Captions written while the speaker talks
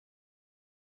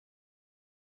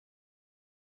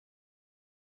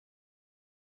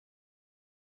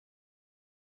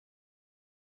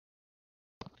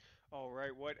All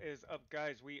right, what is up,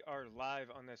 guys? We are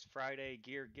live on this Friday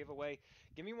gear giveaway.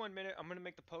 Give me 1 minute. I'm going to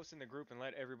make the post in the group and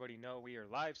let everybody know we are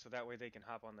live so that way they can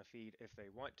hop on the feed if they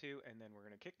want to. And then we're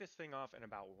going to kick this thing off in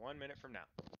about 1 minute from now.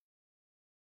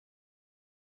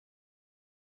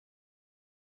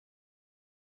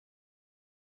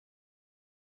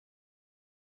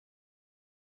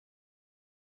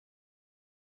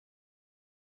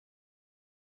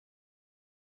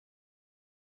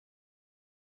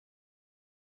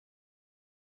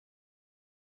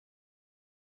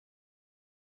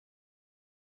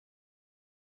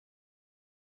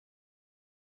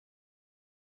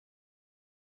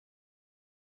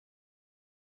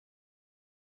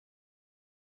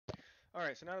 All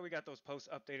right, so now that we got those posts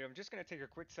updated, I'm just going to take a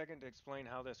quick second to explain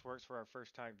how this works for our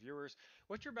first time viewers.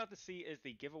 What you're about to see is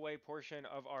the giveaway portion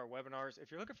of our webinars. If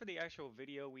you're looking for the actual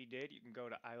video we did, you can go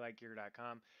to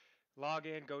ilikegear.com. Log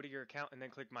in, go to your account, and then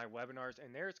click my webinars,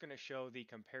 and there it's going to show the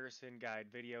comparison guide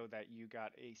video that you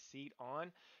got a seat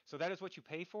on. So that is what you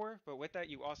pay for, but with that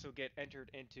you also get entered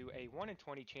into a 1 in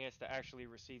 20 chance to actually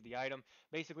receive the item.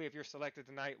 Basically, if you're selected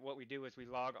tonight, what we do is we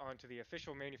log on to the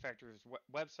official manufacturer's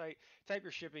website, type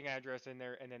your shipping address in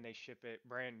there, and then they ship it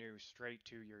brand new straight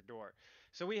to your door.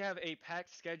 So we have a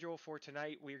packed schedule for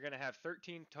tonight. We're going to have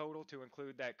 13 total to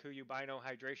include that KUIU Bino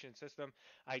hydration system.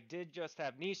 I did just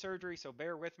have knee surgery, so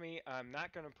bear with me. I'm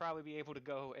not going to probably be able to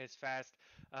go as fast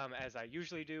as I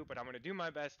usually do, but I'm going to do my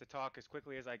best to talk as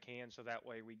quickly as I can so that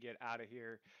way we get out of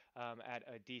here at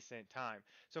a decent time.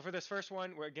 So for this first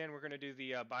one, we're going to do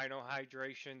the Bino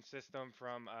hydration system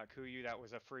from KUIU. That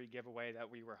was a free giveaway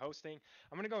that we were hosting.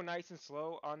 I'm going to go nice and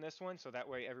slow on this one so that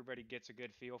way everybody gets a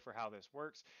good feel for how this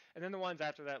works. And then the ones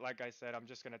after that, like I said, I'm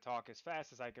just going to talk as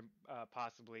fast as I can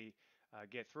possibly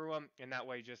get through them, and that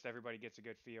way just everybody gets a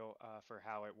good feel for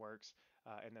how it works.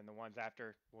 And then the ones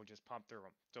after, we'll just pump through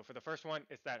them. So for the first one,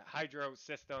 it's that hydro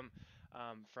system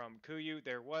from KUIU.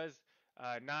 There was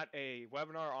not a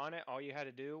webinar on it. All you had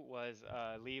to do was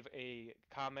leave a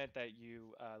comment that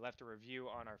you left a review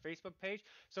on our Facebook page.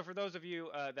 So for those of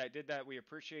you that did that, we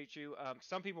appreciate you.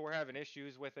 Some people were having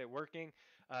issues with it working.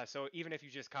 So even if you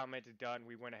just commented done,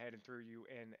 we went ahead and threw you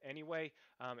in anyway.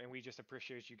 And we just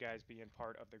appreciate you guys being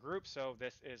part of the group. So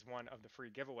this is one of the free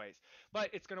giveaways. But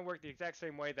it's going to work the exact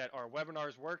same way that our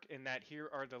webinars work, in that here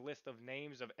are the list of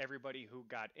names of everybody who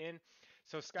got in.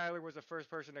 So Skylar was the first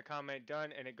person to comment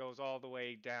done, and it goes all the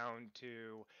way down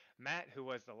to Matt, who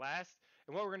was the last.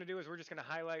 And what we're going to do is we're just going to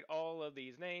highlight all of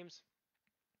these names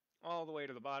all the way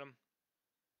to the bottom.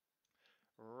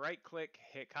 Right click,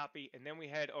 hit copy, and then we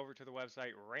head over to the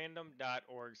website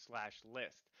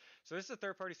random.org/list. So this is a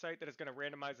third-party site that is going to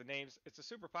randomize the names. It's a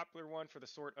super popular one for the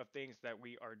sort of things that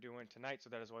we are doing tonight, so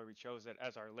that is why we chose it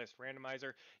as our list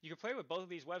randomizer. You can play with both of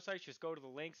these websites. Just go to the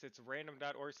links. It's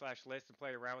random.org/list and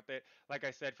play around with it. Like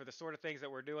I said, for the sort of things that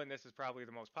we're doing, this is probably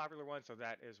the most popular one, so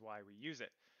that is why we use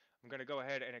it. I'm going to go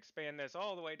ahead and expand this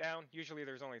all the way down. Usually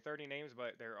there's only 30 names,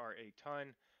 but there are a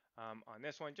ton on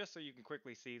this one, just so you can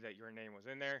quickly see that your name was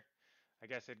in there. I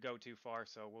guess it'd go too far,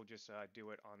 so we'll just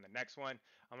do it on the next one.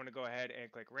 I'm going to go ahead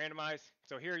and click randomize.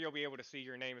 So here you'll be able to see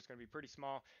your name. It's going to be pretty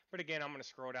small, but again, I'm going to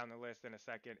scroll down the list in a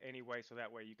second anyway, so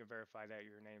that way you can verify that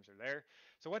your names are there.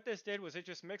 So what this did was it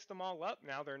just mixed them all up.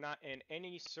 Now they're not in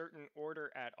any certain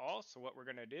order at all, so what we're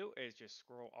going to do is just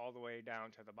scroll all the way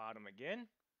down to the bottom again.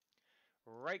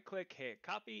 Right click, hit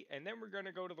copy, and then we're going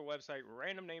to go to the website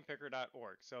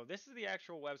randomnamepicker.org. So this is the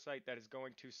actual website that is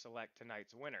going to select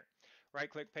tonight's winner. Right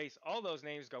click, paste all those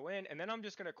names, go in, and then I'm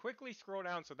just going to quickly scroll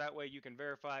down so that way you can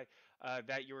verify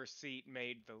that your seat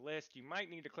made the list. You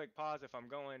might need to click pause if I'm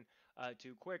going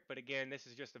too quick, but again, this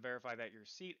is just to verify that your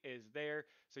seat is there,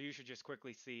 so you should just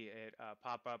quickly see it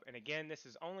pop up. And again, this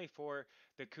is only for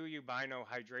the KUIU Bino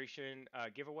hydration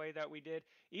giveaway that we did.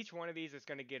 Each one of these is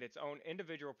going to get its own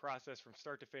individual process from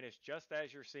start to finish, just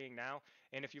as you're seeing now.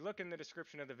 And if you look in the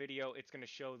description of the video, it's going to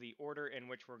show the order in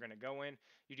which we're going to go in.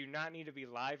 You do not need to be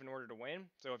live in order to win.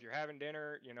 So if you're having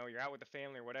dinner, you're out with the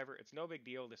family or whatever, it's no big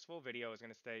deal. This full video is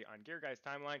going to stay on Gear Guy's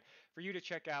timeline for you to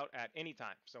check out at any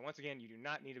time. So once again, you do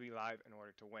not need to be live in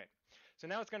order to win. So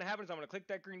now what's going to happen is I'm going to click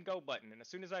that green go button, and as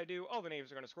soon as I do, all the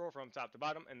names are going to scroll from top to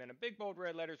bottom, and then in big bold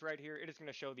red letters right here, it is going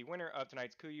to show the winner of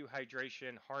tonight's KUIU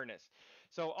hydration harness.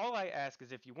 So all I ask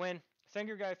is if you win, send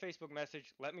your guy a Facebook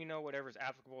message. Let me know whatever's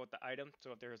applicable with the item.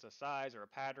 So if there's a size or a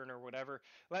pattern or whatever,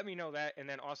 let me know that, and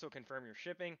then also confirm your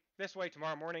shipping. This way,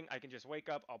 tomorrow morning, I can just wake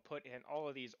up. I'll put in all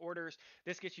of these orders.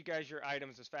 This gets you guys your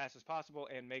items as fast as possible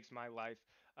and makes my life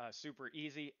Super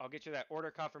easy. I'll get you that order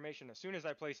confirmation as soon as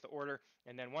I place the order,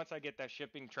 and then once I get that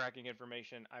shipping tracking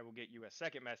information, I will get you a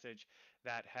second message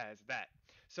that has that.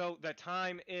 So the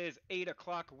time is 8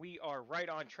 o'clock. We are right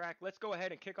on track. Let's go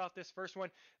ahead and kick off this first one.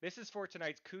 This is for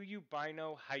tonight's KUIU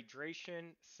Bino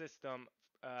Hydration System.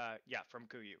 Yeah, from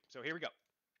KUIU. So here we go.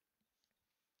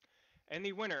 And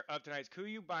the winner of tonight's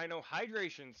KUIU Bino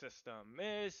Hydration System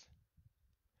is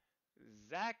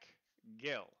Zach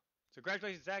Gill. So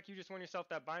congratulations, Zach. You just won yourself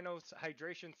that Binos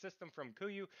hydration system from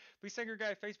KUIU. Please send your guy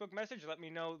a Facebook message. Let me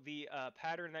know the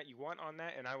pattern that you want on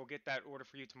that, and I will get that order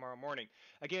for you tomorrow morning.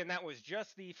 Again, that was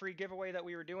just the free giveaway that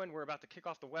we were doing. We're about to kick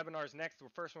off the webinars next. The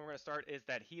first one we're going to start is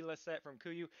that Gila set from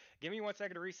KUIU. Give me 1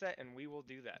 second to reset, and we will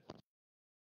do that.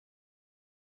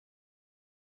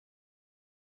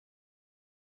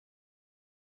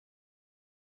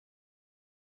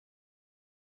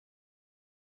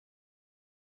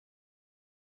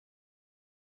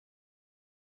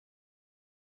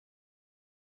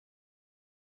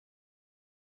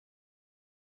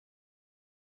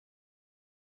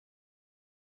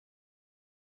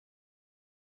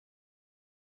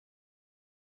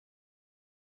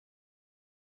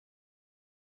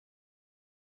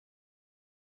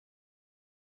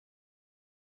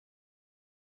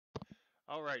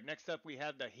 All right, next up we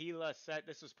have the Gila set.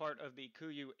 This was part of the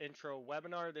KUIU intro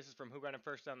webinar. This is from Who Got In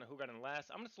First down to Who Got In Last.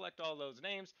 I'm going to select all those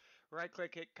names, right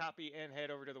click, hit copy, and head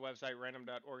over to the website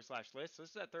random.org/list. So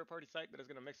this is that third party site that is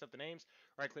going to mix up the names.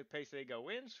 Right click, paste, they go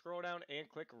in, scroll down, and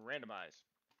click randomize.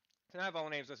 So now I have all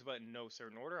the names listed, but in no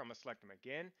certain order. I'm going to select them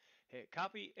again, hit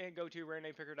copy, and go to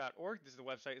randompicker.org. This is the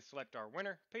website to select our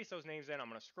winner. Paste those names in. I'm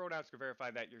going to scroll down to verify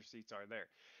that your seats are there.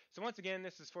 So once again,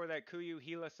 this is for that KUIU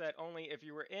Gila set only. If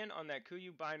you were in on that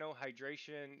KUIU Bino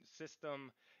Hydration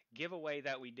System giveaway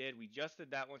that we did, we just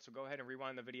did that one, so go ahead and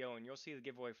rewind the video and you'll see the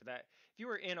giveaway for that. If you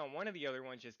were in on one of the other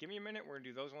ones, just give me a minute. We're going to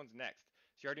do those ones next.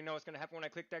 So you already know what's going to happen when I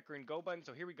click that green go button.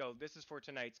 So here we go. This is for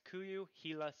tonight's KUIU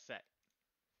Gila set.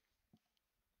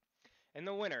 And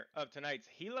the winner of tonight's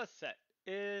Gila set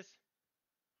is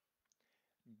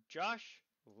Josh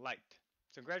Light.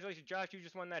 So congratulations, Josh. You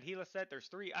just won that Gila set. There's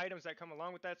 3 items that come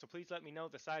along with that, so please let me know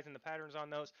the size and the patterns on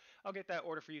those. I'll get that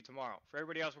order for you tomorrow. For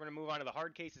everybody else, we're going to move on to the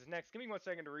hard cases next. Give me 1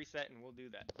 second to reset, and we'll do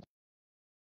that.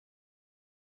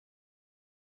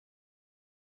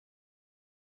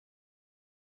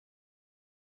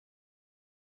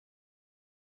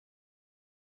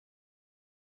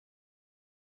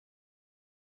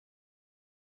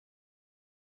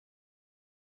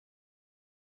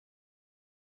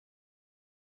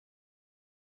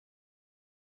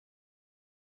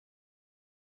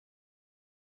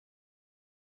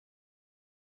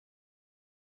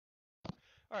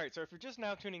 Alright, so if you're just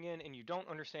now tuning in and you don't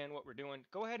understand what we're doing,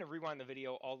 go ahead and rewind the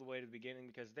video all the way to the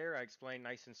beginning because there I explain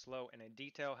nice and slow and in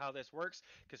detail how this works,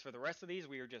 because for the rest of these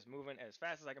we are just moving as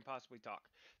fast as I can possibly talk.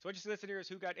 So what you see listed here is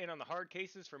who got in on the hard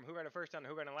cases from Who Got In First down to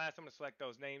Who Got In Last. I'm going to select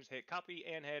those names, hit copy,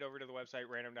 and head over to the website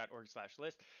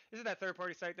random.org/list. This is that third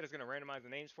party site that is going to randomize the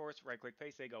names for us. Right click,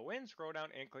 paste, they go in, scroll down,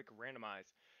 and click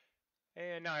randomize.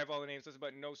 And now I have all the names listed,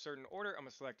 but in no certain order. I'm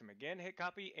going to select them again, hit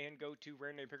copy, and go to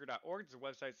randompicker.org. It's a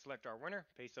website to select our winner.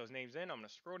 Paste those names in. I'm going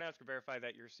to scroll down to verify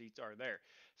that your seats are there.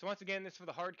 So once again, this is for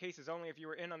the hard cases only. If you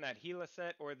were in on that Gila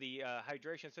set or the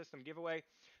hydration system giveaway,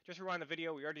 just rewind the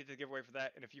video. We already did the giveaway for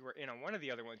that. And if you were in on one of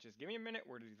the other ones, just give me a minute.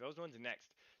 We're going to do those ones next.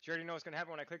 So you already know what's going to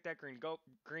happen when I click that green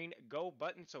go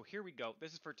button. So here we go.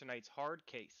 This is for tonight's hard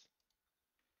case.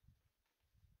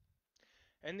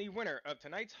 And the winner of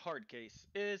tonight's hard case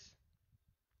is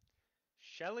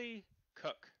Shelly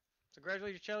Cook. So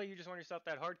congratulations, Shelly. You just won yourself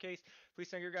that hard case. Please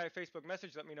send your guy a Facebook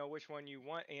message. Let me know which one you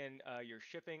want and your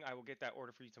shipping. I will get that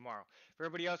order for you tomorrow. For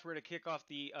everybody else, we're going to kick off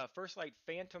the First Light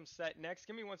Phantom set next.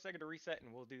 Give me 1 second to reset,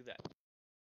 and we'll do that.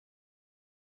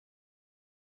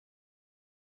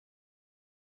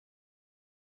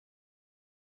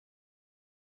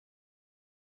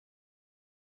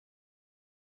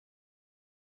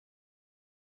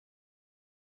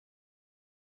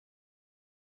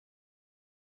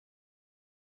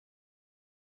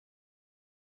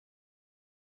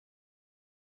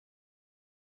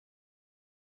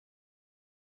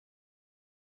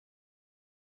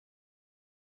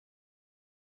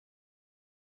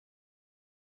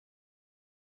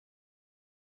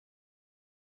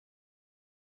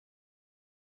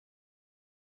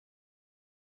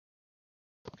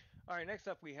 All right, next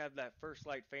up we have that First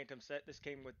Light Phantom set. This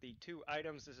came with the 2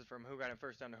 items. This is from Who Got In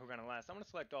First down to Who Got In Last. I'm going to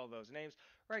select all those names,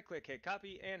 right click, hit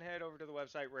copy, and head over to the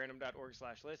website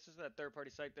random.org/list. This is that third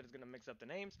party site that is going to mix up the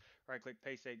names. Right click,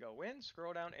 paste, say go in,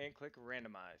 scroll down, and click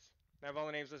randomize. Now, I have all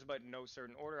the names listed, but in no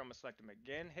certain order. I'm going to select them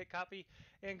again, hit copy,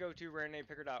 and go to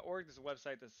randomnamepicker.org. This is a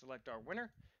website to select our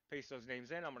winner. Paste those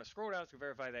names in. I'm going to scroll down to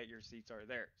verify that your seats are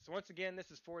there. So once again,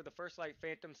 this is for the First Light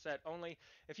Phantom set only.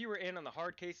 If you were in on the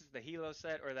hard cases, the Hilo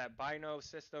set, or that Bino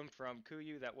system from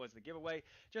KUIU, that was the giveaway,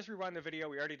 just rewind the video.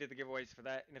 We already did the giveaways for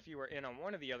that. And if you were in on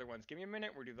one of the other ones, give me a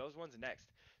minute. We'll do those ones next.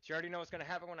 So you already know what's going to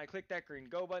happen when I click that green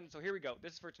go button. So here we go.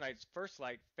 This is for tonight's First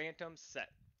Light Phantom set.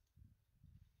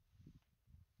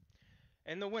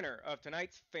 And the winner of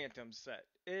tonight's Phantom set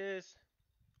is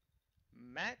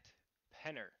Matt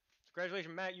Penner.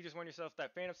 Congratulations, Matt. You just won yourself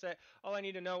that Phantom set. All I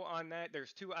need to know on that,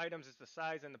 there's 2 items. It's the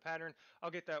size and the pattern.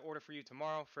 I'll get that order for you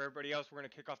tomorrow. For everybody else, we're going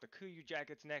to kick off the KUIU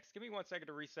jackets next. Give me 1 second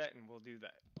to reset, and we'll do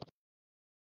that.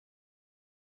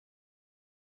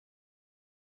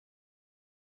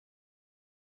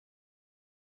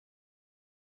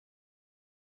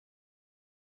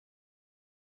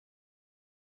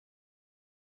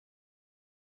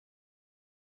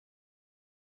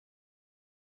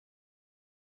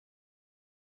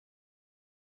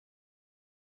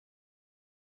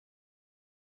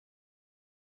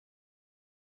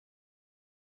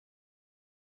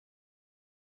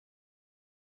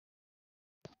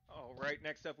 All right,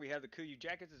 next up we have the KUIU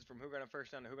jackets. This is from Who Gonna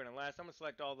First on to Who Gonna Last. I'm gonna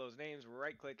select all those names,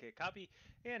 right click, hit copy,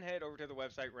 and head over to the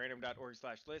website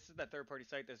random.org/list. This is that third-party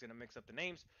site that's gonna mix up the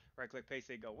names. Right click, paste,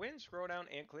 say go in, scroll down,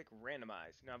 and click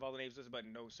randomize. Now I have all the names listed, but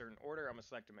in no certain order. I'm gonna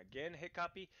select them again, hit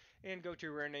copy, and go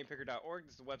to randomnamepicker.org.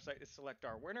 This is the website to select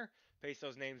our winner. Paste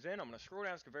those names in. I'm gonna scroll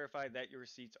down to verify that your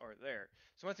receipts are there.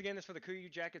 So once again, this is for the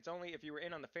KUIU jackets only. If you were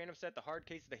in on the Phantom set, the hard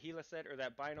case, the Gila set, or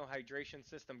that Bino hydration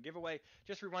system giveaway,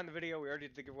 just rewind the video. We already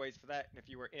did the giveaways for that. And if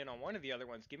you were in on one of the other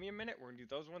ones, give me a minute. We're going to do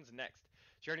those ones next.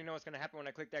 So you already know what's going to happen when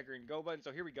I click that green go button.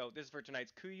 So here we go. This is for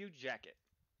tonight's KUIU jacket.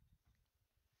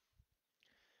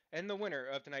 And the winner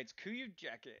of tonight's KUIU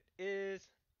jacket is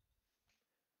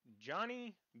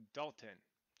Johnny Dalton.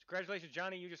 Congratulations,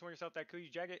 Johnny. You just won yourself that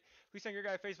KUIU jacket. Please send your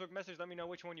guy a Facebook message. Let me know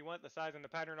which one you want, the size and the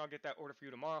pattern. I'll get that order for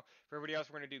you tomorrow. For everybody else,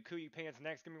 we're going to do KUIU pants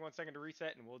next. Give me 1 second to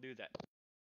reset, and we'll do that.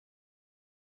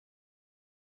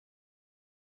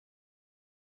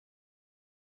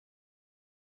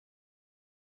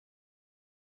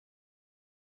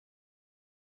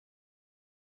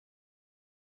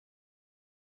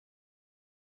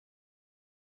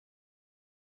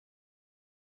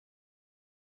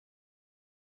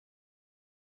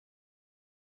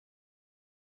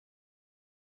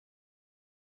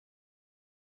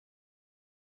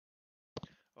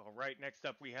 All right, next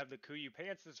up we have the KUIU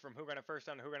pants. This is from Who Gonna First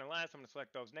on Who Gonna Last. I'm going to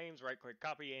select those names, right click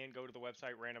copy, and go to the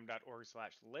website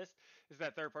random.org/list. This is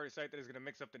that third party site that is going to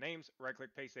mix up the names. Right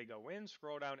click, paste, they go in,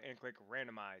 scroll down, and click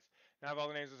randomize. Now I have all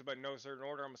the names listed, but in no certain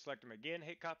order. I'm going to select them again,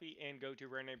 hit copy, and go to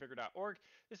randomnamepicker.org.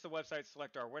 This is the website to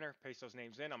select our winner. Paste those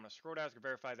names in. I'm going to scroll down to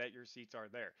verify that your seats are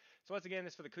there. So once again,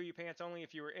 this is for the KUIU pants only.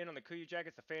 If you were in on the KUIU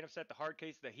jackets, the Phantom set, the hard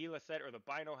case, the Gila set, or the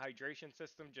Bino hydration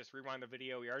system, just rewind the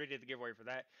video. We already did the giveaway for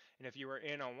that. And if you were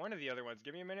in on one of the other ones,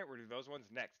 give me a minute. We'll do those ones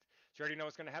next. So you already know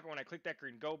what's going to happen when I click that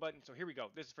green go button. So here we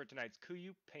go. This is for tonight's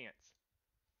KUIU pants.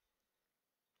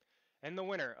 And the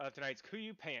winner of tonight's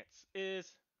KUIU pants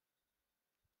is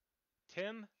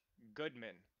Tim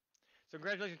Goodman. So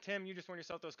congratulations, Tim. You just won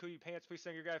yourself those KUIU pants. Please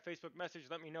send your guy a Facebook message.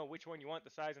 Let me know which one you want, the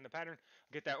size and the pattern.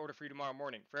 I'll get that order for you tomorrow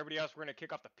morning. For everybody else, we're going to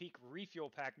kick off the Peak Refuel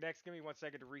Pack next. Give me 1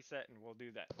 second to reset, and we'll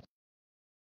do that.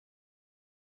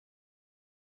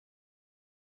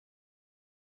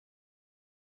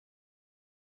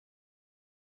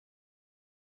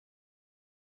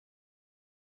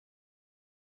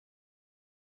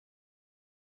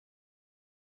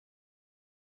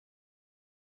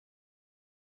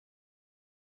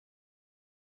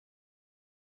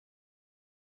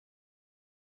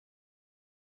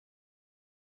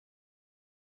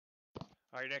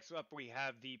 All right, next up we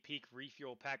have the Peak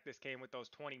Refuel Pack. This came with those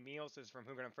 20 meals. This is from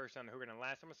Who Gonna First on Who Gonna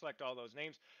Last. I'm gonna select all those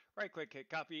names, right click, hit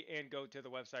copy, and go to the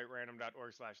website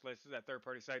random.org/list. This is that third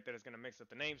party site that is gonna mix up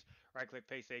the names. Right click,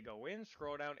 paste, say go in,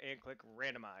 scroll down, and click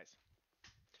randomize.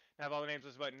 Now I have all the names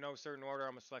listed, but in no certain order.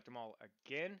 I'm gonna select them all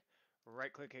again.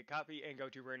 Right click, hit copy, and go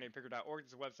to randomnamepicker.org.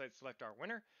 This is the website to select our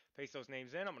winner. Paste those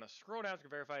names in. I'm going to scroll down to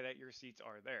verify that your seats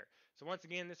are there. So once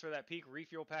again, this is for that Peak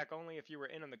Refuel Pack only. If you were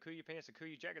in on the KUIU pants, the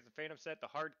KUIU jackets, the Phantom set, the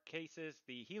hard cases,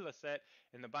 the Gila set,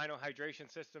 and the Bino hydration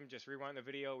system, just rewind the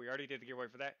video. We already did the giveaway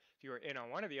for that. If you were in on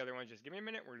one of the other ones, just give me a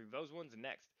minute. We're going to do those ones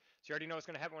next. So you already know what's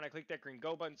going to happen when I click that green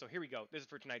go button. So here we go. This is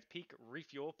for tonight's Peak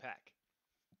Refuel Pack.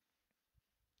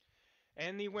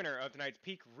 And the winner of tonight's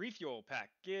Peak Refuel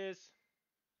Pack is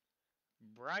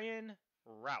Brian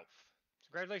Ralph.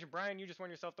 Congratulations, Brian. You just won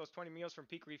yourself those 20 meals from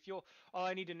Peak Refuel. All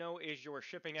I need to know is your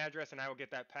shipping address, and I will get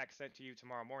that pack sent to you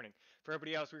tomorrow morning. For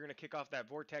everybody else, we're going to kick off that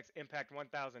Vortex Impact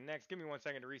 1000 next. Give me 1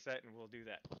 second to reset, and we'll do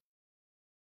that.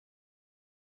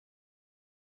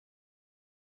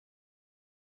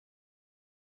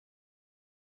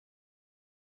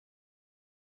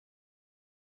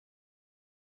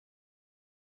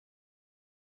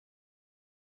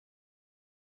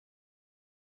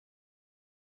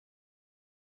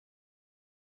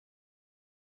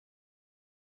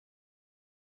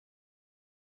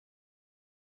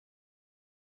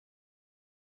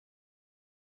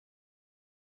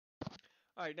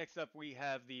 All right, next up we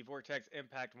have the Vortex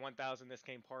Impact 1000. This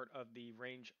came part of the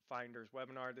Range Finders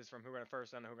webinar. This is from Who Gonna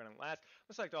First on Who Gonna Last.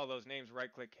 Let's select all those names,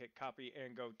 right click, hit copy,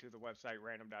 and go to the website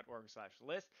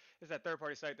random.org/list. It's that third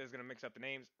party site that's gonna mix up the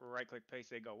names. Right click,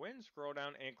 paste, they go in, scroll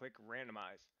down, and click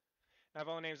randomize. Now, if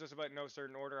all the names listed but in no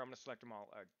certain order, I'm going to select them all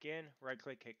again. Right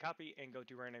click, hit copy, and go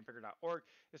to randompicker.org.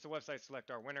 It's the website, select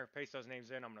our winner, paste those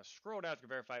names in. I'm going to scroll down to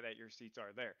verify that your seats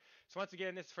are there. So, once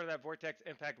again, this is for that Vortex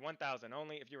Impact 1000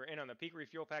 only. If you were in on the Peak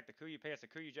Refuel Pack, the KUIU Pants, the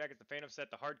KUIU Jackets, the Phantom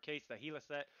Set, the Hard Case, the Gila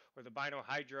Set, or the Bino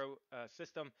Hydro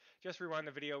System, just rewind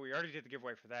the video. We already did the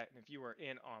giveaway for that. And if you were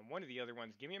in on one of the other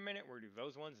ones, give me a minute. We're going to do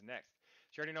those ones next.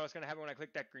 So, you already know what's going to happen when I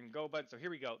click that green go button. So, here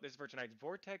we go. This is for tonight's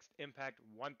Vortex Impact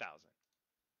 1000.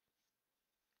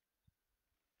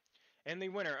 And the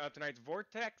winner of tonight's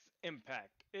Vortex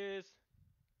Impact is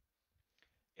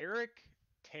Eric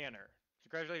Tanner.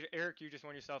 Congratulations, Eric. You just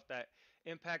won yourself that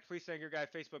Impact. Please send your guy a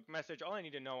Facebook message. All I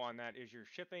need to know on that is your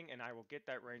shipping, and I will get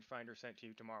that rangefinder sent to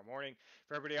you tomorrow morning.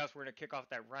 For everybody else, we're going to kick off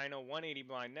that Rhino 180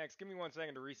 blind next. Give me 1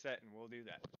 second to reset, and we'll do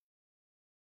that.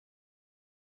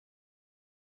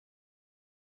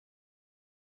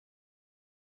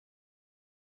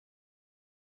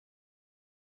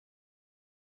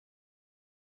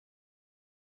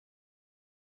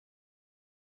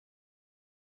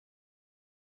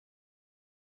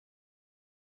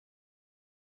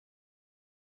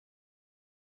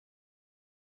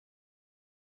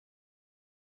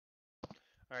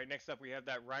 All right, next up we have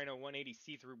that Rhino 180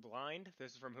 see-through blind.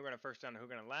 This is from Who Gonna First on Who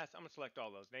Gonna Last. I'm gonna select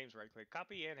all those names, right-click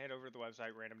copy, and head over to the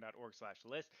website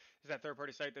random.org/list. It's that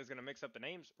third-party site that's gonna mix up the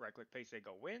names. Right-click, paste, they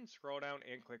go in, scroll down,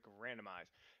 and click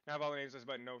randomize. Now, if all the names listed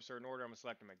but in no certain order, I'm gonna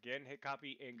select them again, hit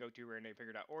copy, and go to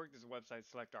randompicker.org. This is the website.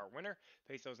 Select our winner,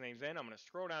 paste those names in. I'm gonna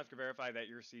scroll down to verify that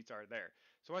your seats are there.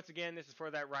 So once again, this is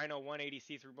for that Rhino 180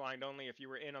 see-through blind only. If you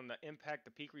were in on the Impact,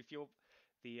 the Peak Refuel,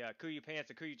 the KUIU Pants,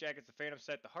 the KUIU Jackets, the Phantom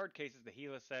Set, the Hard Cases, the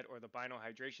Gila Set, or the Bino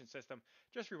Hydration System,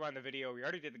 just rewind the video. We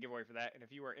already did the giveaway for that. And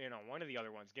if you were in on one of the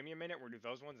other ones, give me a minute. We'll do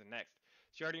those ones next.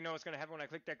 So you already know what's going to happen when I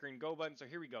click that green go button. So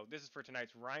here we go. This is for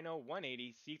tonight's Rhino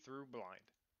 180 see-through blind.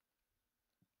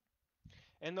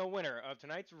 And the winner of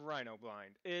tonight's Rhino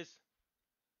blind is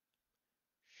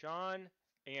Sean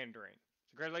Andring.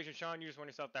 So congratulations, Sean. You just won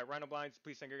yourself that Rhino blinds.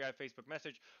 Please send your guy a Facebook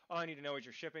message. All I need to know is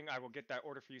your shipping. I will get that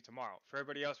order for you tomorrow. For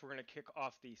everybody else, we're going to kick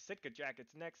off the Sitka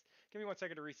jackets next. Give me 1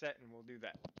 second to reset, and we'll do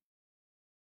that.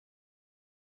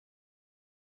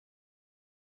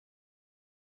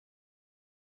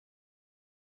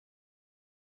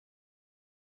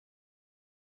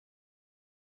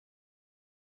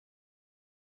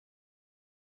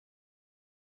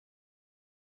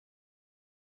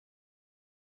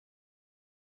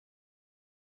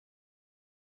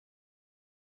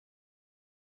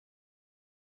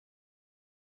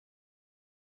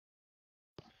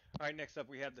 All right, next up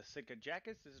we have the Sitka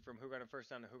jackets. This is from Who Gonna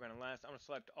First on to Who Gonna Last. I'm going to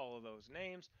select all of those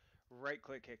names, right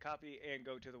click, hit copy, and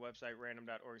go to the website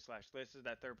random.org/list. This is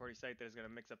that third party site that is going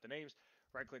to mix up the names.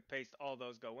 Right click, paste all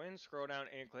those, go in, scroll down,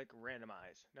 and click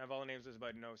randomize. Now, if all the names is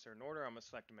but in no certain order, I'm going to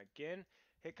select them again,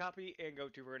 hit copy, and go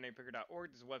to randompicker.org.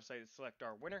 This is a website to select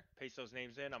our winner, paste those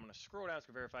names in. I'm going to scroll down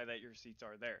to verify that your seats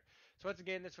are there. So once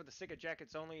again, this is for the Sitka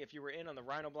jackets only. If you were in on the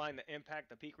Rhino blind, the Impact,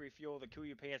 the Peak Refuel, the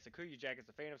KUIU Pants, the KUIU Jackets,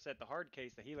 the Phantom Set, the Hard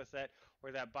Case, the Gila Set,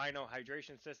 or that Bino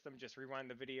Hydration System, just rewind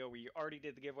the video. We already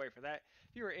did the giveaway for that.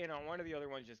 If you were in on one of the other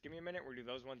ones, just give me a minute. We'll do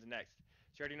those ones next.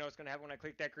 So you already know what's going to happen when I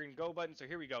click that green go button. So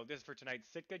here we go. This is for tonight's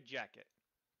Sitka jacket.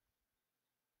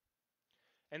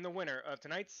 And the winner of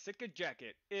tonight's Sitka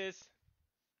jacket is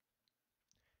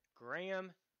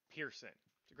Graham Pearson.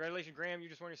 So congratulations, Graham. You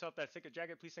just won yourself that Sitka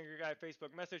jacket. Please send your guy a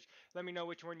Facebook message. Let me know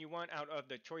which one you want out of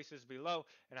the choices below,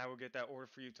 and I will get that order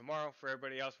for you tomorrow. For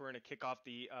everybody else, we're going to kick off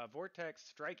the Vortex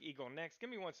Strike Eagle next. Give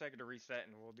me 1 second to reset,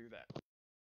 and we'll do that.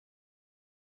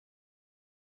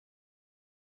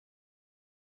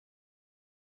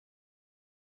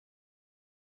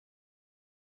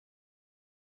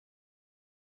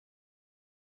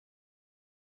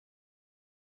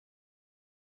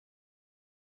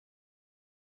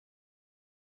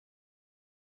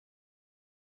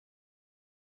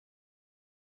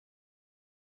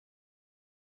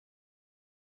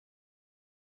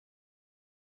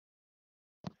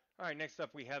 All right, next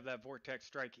up we have that Vortex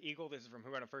Strike Eagle. This is from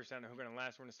Who Got It First Down to Who Got It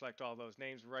Last. We're going to select all those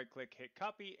names, right click, hit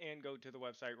copy, and go to the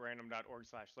website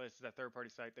random.org/list. This is a third party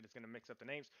site that is going to mix up the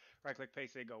names. Right click,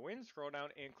 paste, they go in, scroll down,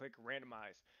 and click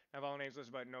randomize. Now, if all names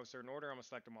listed but in no certain order, I'm going to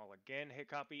select them all again, hit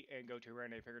copy, and go to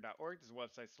randompicker.org. This is a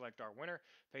website, select our winner,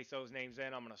 paste those names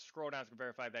in. I'm going to scroll down to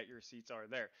verify that your seats are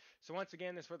there. So, once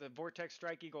again, this is for the Vortex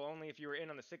Strike Eagle only. If you were in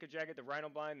on the Sika jacket, the Rhino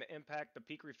blind, the impact, the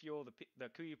peak refuel, the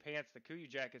KUIU pants, the KUIU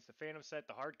jackets, the Phantom set,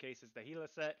 the hard cases, the Gila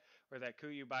set, or that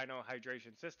KUIU Bino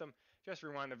hydration system, just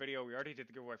rewind the video. We already did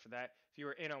the giveaway for that. If you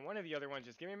were in on one of the other ones,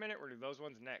 just give me a minute. We'll do those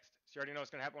ones next. So you already know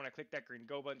what's going to happen when I click that green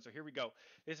go button. So here we go.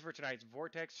 This is for tonight's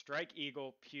Vortex Strike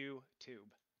Eagle Pew Tube.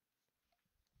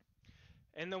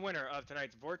 And the winner of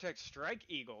tonight's Vortex Strike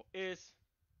Eagle is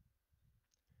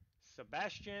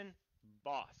Sebastian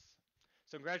Boss.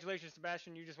 So congratulations,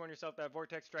 Sebastian. You just won yourself that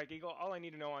Vortex Strike Eagle. All I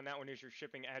need to know on that one is your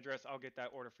shipping address. I'll get that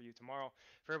order for you tomorrow.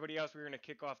 For everybody else, we're going to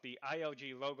kick off the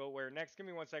ILG logo wear next. Give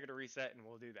me 1 second to reset, and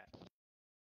we'll do that.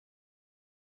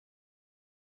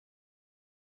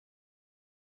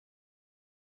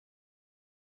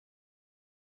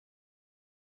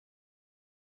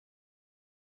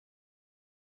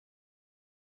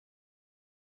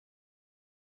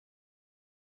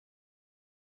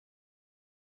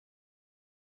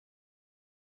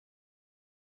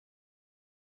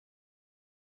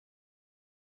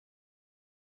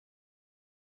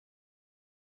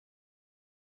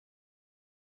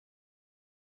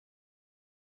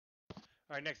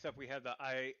 All right, next up we have the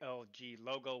ILG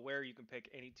logo where you can pick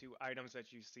any two items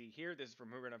that you see here. This is from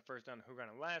Who Got It First Down to Who Got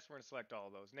It Last. We're going to select all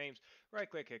of those names.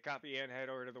 Right click, hit copy, and head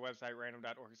over to the website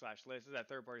random.org/list. This is that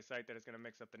third party site that is going to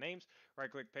mix up the names. Right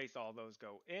click, paste all those,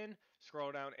 go in,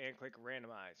 scroll down, and click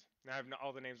randomize. Now I have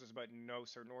all the names listed but in no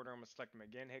certain order. I'm going to select them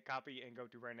again, hit copy, and go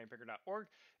to randompicker.org.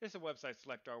 This is a website,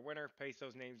 select our winner, paste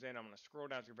those names in. I'm going to scroll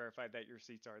down to verify that your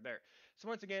seats are there. So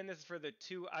once again, this is for the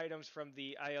two items from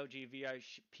the ILG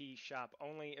VIP shop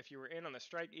only. If you were in on the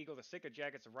Strike Eagle, the Sika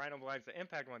jackets, the Rhino blinds, the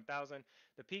Impact 1000,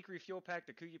 the Peak Refuel Pack,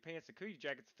 the KUIU pants, the KUIU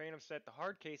jackets, the Phantom set, the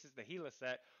hard cases, the Gila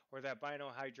set, or that Bino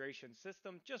hydration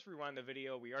system, just rewind the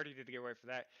video. We already did the giveaway for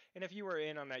that. And if you were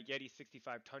in on that Yeti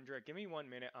 65 Tundra, give me 1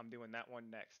 minute. I'm doing that one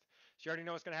next. So you already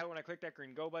know what's going to happen when I click that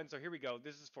green go button. So here we go.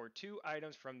 This is for two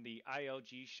items from the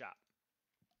ILG shop.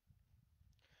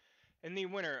 And the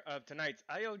winner of tonight's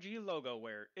ILG logo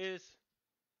wear is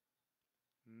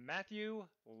Matthew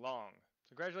Long.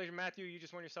 Congratulations, Matthew. You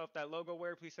just won yourself that logo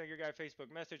wear. Please send your guy a Facebook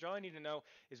message. All I need to know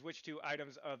is which two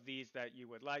items of these that you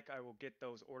would like. I will get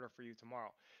those ordered for you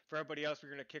tomorrow. For everybody else, we're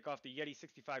going to kick off the Yeti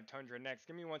 65 Tundra next.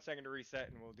 Give me 1 second to reset,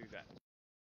 and we'll do that.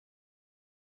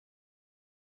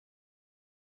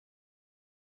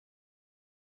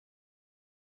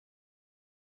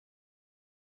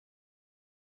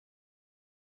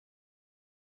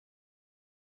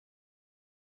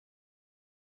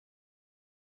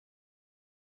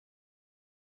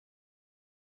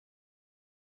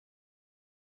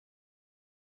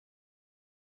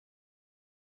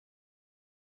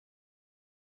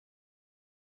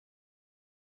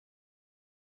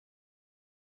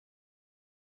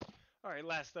 All right,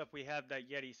 last up we have that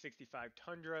Yeti 65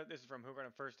 Tundra. This is from Who Got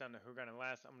It First Down to Who Got It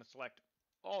Last. I'm going to select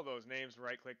all those names,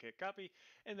 right click, hit copy,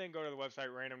 and then go to the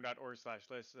website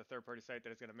random.org/list, the third party site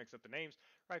that is going to mix up the names.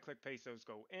 Right click, paste those,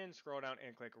 go in, scroll down,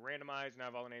 and click randomize. Now I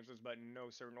have all the names listed but in no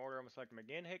certain order. I'm going to select them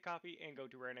again, hit copy, and go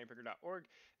to randompicker.org.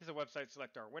 This is a website,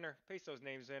 select our winner, paste those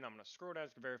names in. I'm going to scroll down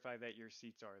to verify that your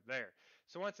seats are there.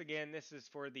 So once again, this is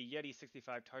for the Yeti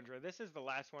 65 Tundra. This is the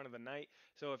last one of the night.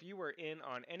 So if you were in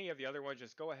on any of the other ones,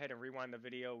 just go ahead and rewind the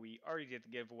video. We already did the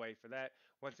giveaway for that.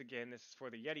 Once again, this is for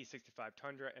the Yeti 65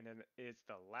 Tundra, and then it's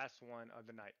the last one of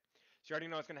the night. So you already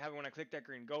know what's going to happen when I click that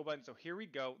green go button. So here we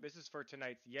go. This is for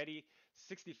tonight's Yeti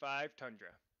 65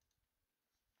 Tundra.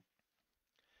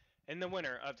 And the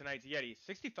winner of tonight's Yeti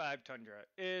 65 Tundra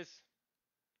is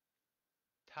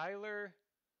Tyler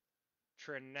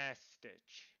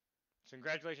Trinastich. So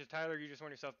congratulations, Tyler. You just won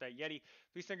yourself that Yeti.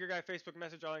 Please send your guy a Facebook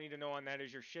message. All I need to know on that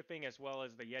is your shipping as well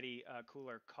as the Yeti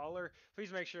cooler collar.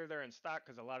 Please make sure they're in stock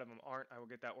because a lot of them aren't. I will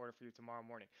get that order for you tomorrow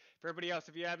morning. For everybody else,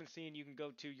 if you haven't seen, you can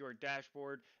go to your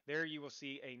dashboard. There you will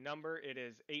see a number. It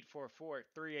is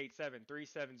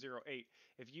 844-387-3708.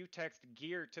 If you text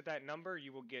GEAR to that number,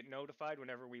 you will get notified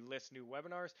whenever we list new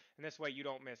webinars. And this way you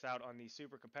don't miss out on these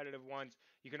super competitive ones.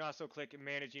 You can also click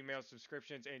Manage Email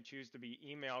Subscriptions and choose to be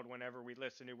emailed whenever we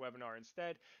list a new webinar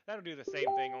instead. That'll do the same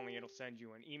thing, only it'll send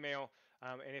you an email.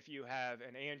 And if you have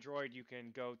an Android, you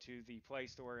can go to the Play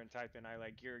Store and type in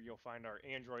ILIKEGEAR. You'll find our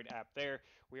Android app there.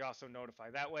 We also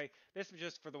notify that way. This is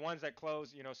just for the ones that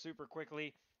close, super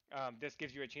quickly. This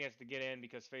gives you a chance to get in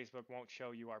because Facebook won't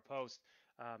show you our post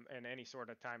in any sort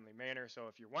of timely manner. So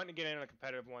if you're wanting to get into the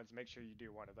competitive ones, make sure you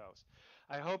do one of those.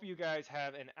 I hope you guys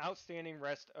have an outstanding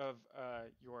rest of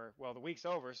the week's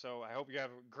over, so I hope you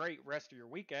have a great rest of your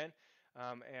weekend.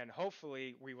 And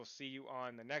hopefully we will see you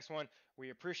on the next one. We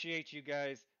appreciate you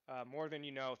guys more than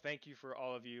you know. Thank you for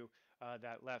all of you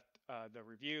that left the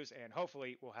reviews, and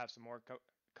hopefully we'll have some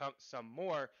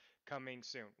more coming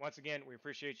soon. Once again, we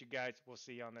appreciate you guys. We'll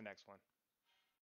see you on the next one.